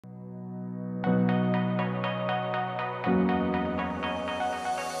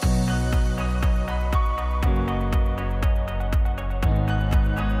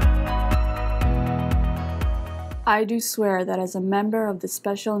I do swear that as a member of the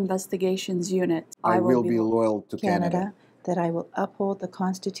Special Investigations Unit, I will be loyal to Canada, that I will uphold the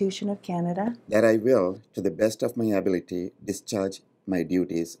Constitution of Canada, that I will, to the best of my ability, discharge my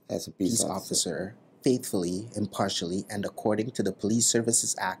duties as a peace officer faithfully, impartially, and according to the Police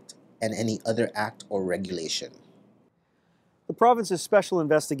Services Act and any other act or regulation. The province's Special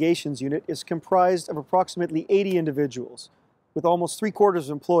Investigations Unit is comprised of approximately 80 individuals, with almost 3/4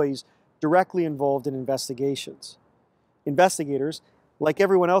 of employees directly involved in investigations. Investigators, like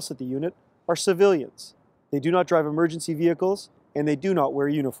everyone else at the unit, are civilians. They do not drive emergency vehicles, and they do not wear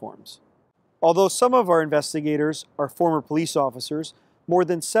uniforms. Although some of our investigators are former police officers, more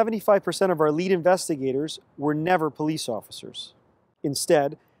than 75% of our lead investigators were never police officers.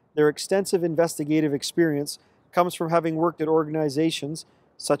 Instead, their extensive investigative experience comes from having worked at organizations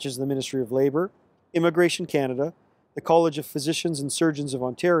such as the Ministry of Labour, Immigration Canada, the College of Physicians and Surgeons of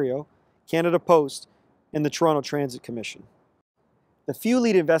Ontario, Canada Post, and the Toronto Transit Commission. The few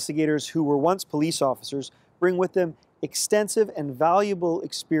lead investigators who were once police officers bring with them extensive and valuable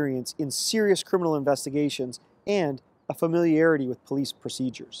experience in serious criminal investigations and a familiarity with police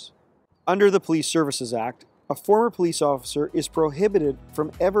procedures. Under the Police Services Act, a former police officer is prohibited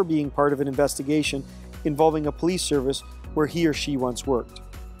from ever being part of an investigation involving a police service where he or she once worked.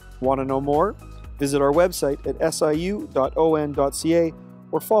 Want to know more? Visit our website at siu.on.ca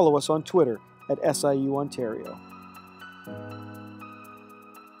or follow us on Twitter at SIU Ontario.